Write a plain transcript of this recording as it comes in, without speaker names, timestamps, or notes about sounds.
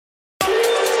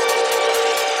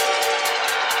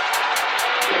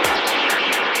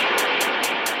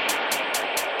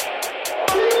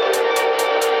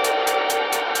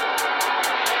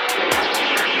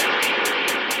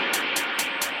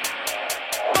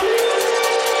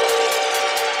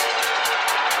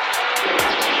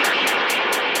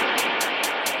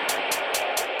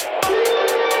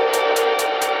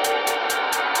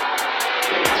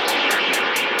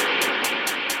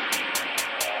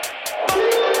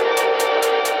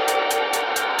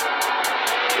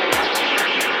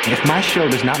And if my show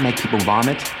does not make people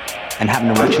vomit and have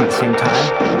an erection at the same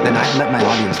time, then I let my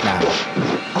audience down.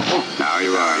 Now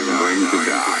you are going to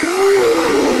die.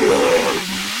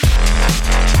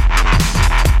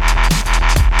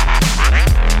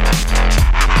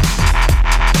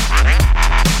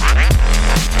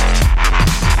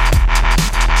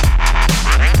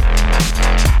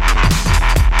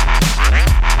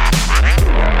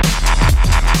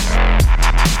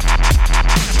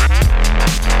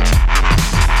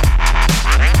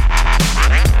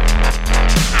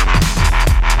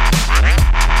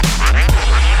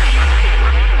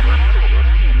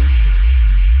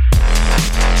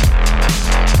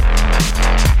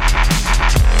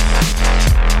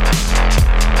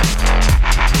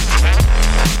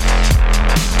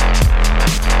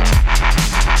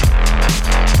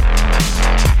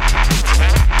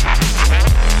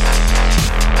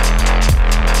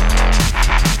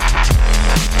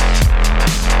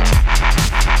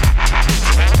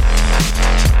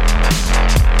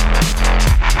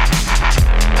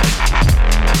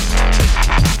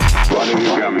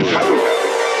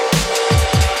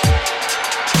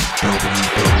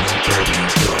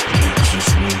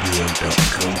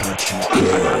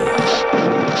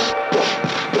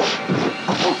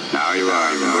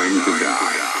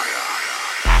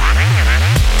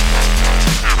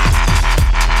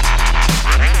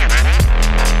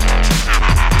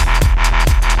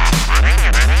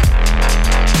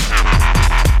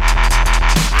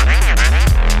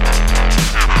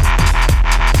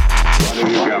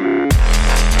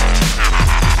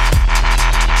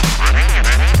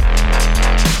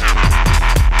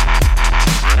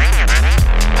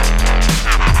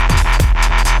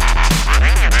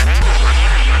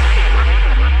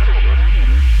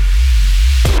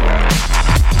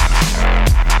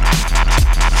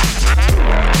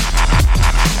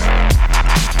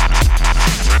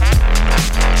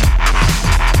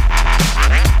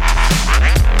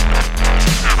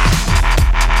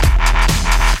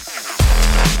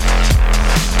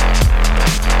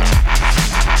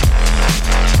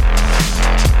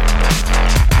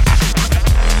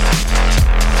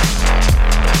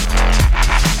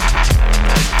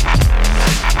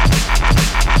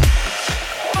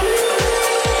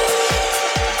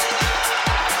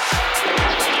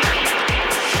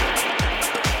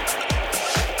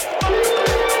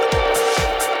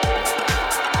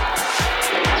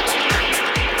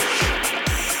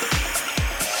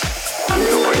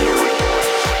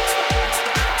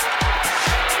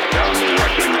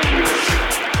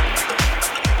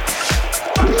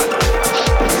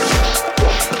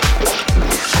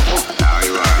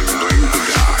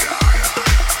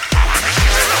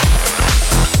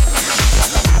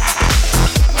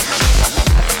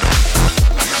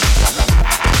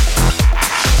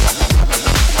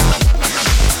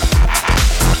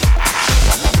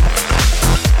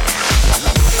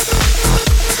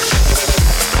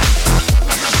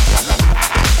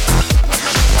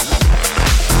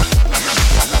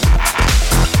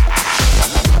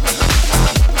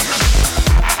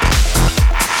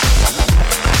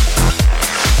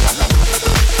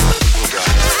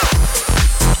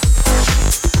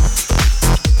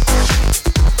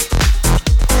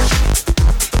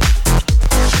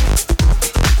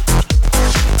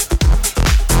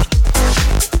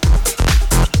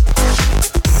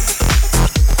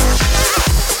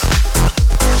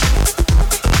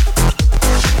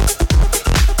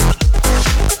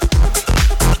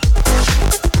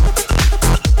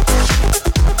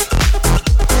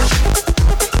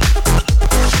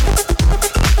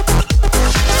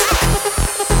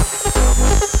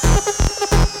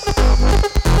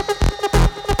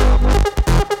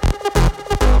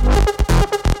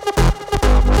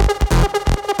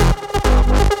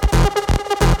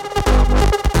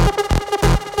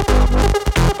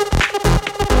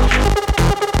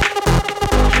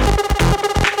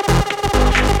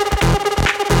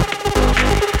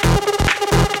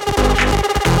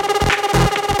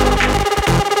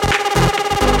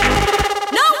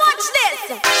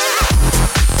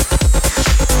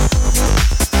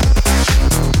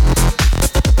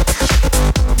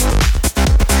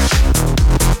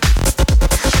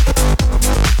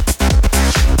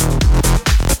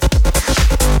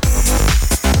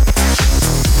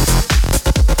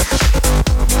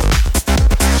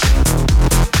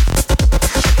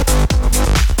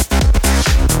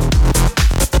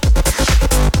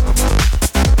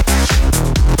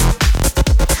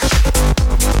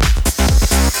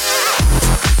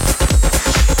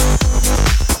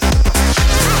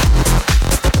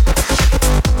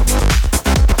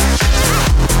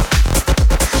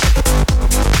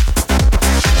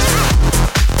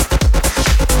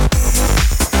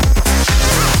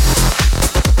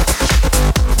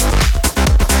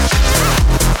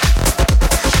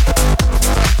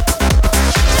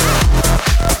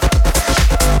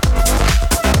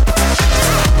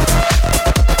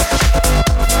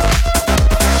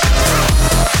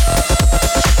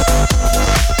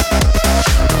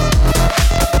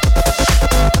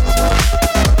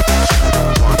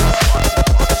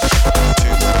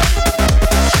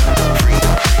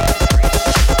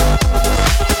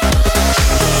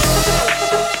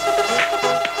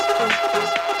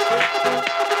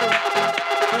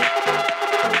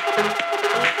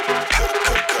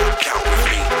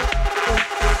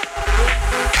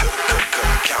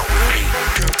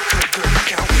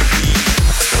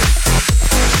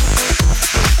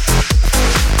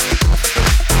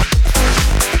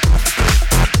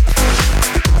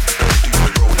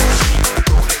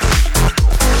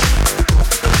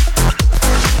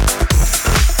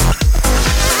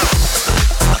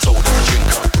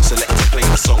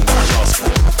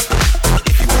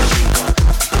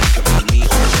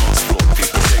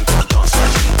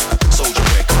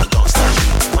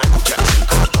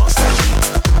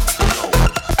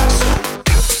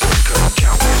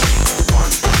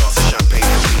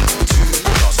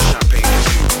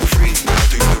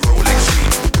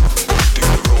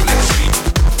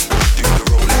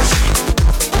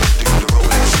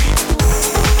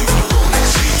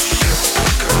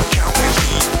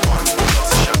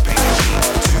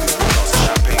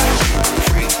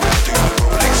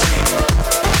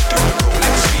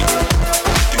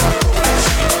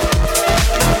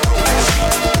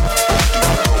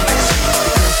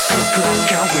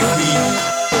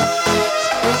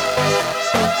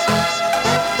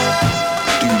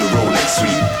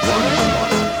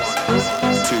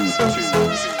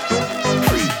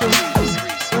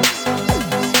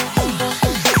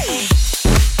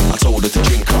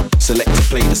 Select to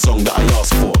play the song that I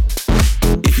asked for.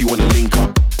 If you wanna link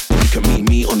up, you can meet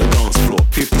me on the dance floor.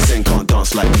 50 Cent can't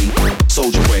dance like me.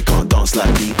 Soulja Boy can't dance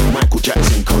like me. Michael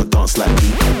Jackson can't dance like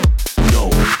me. No,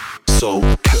 so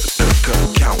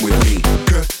count with me.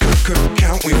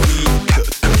 Count with me.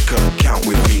 Count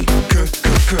with me.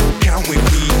 Count with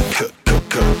me.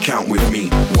 Count with me.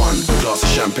 1 glass of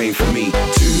champagne for me.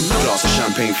 2 glass of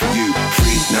champagne for you.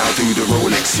 3, now do the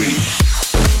Rolex sweep.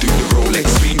 Do the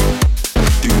Rolex sweep.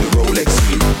 Do the Rolex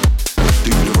sweep.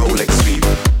 Do the Rolex sweep.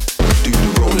 Do the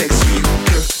Rolex sweep.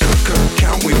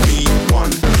 Count with me. 1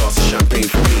 glass of champagne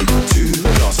for me. 2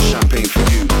 glass of champagne for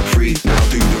you. 3, now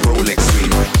do the Rolex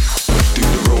sweep. Do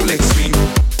the Rolex sweep.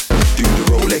 Do the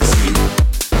Rolex sweep.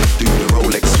 Do the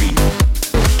Rolex sweep.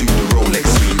 Do the Rolex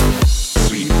sweep.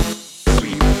 Sweep.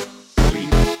 Sweep.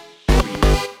 Sweep.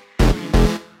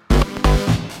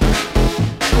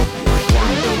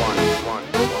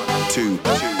 2,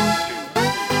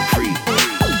 3.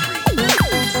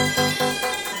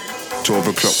 12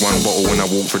 o'clock, 1 bottle when I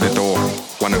walk through the door.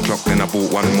 1 o'clock, then I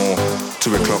bought 1 more.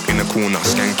 2 o'clock in the corner,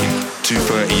 skanking.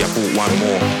 2:30, I bought 1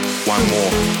 more. 1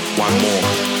 more, 1 more,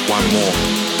 1 more,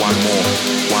 1 more,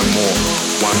 1 more,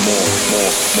 1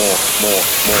 more, more.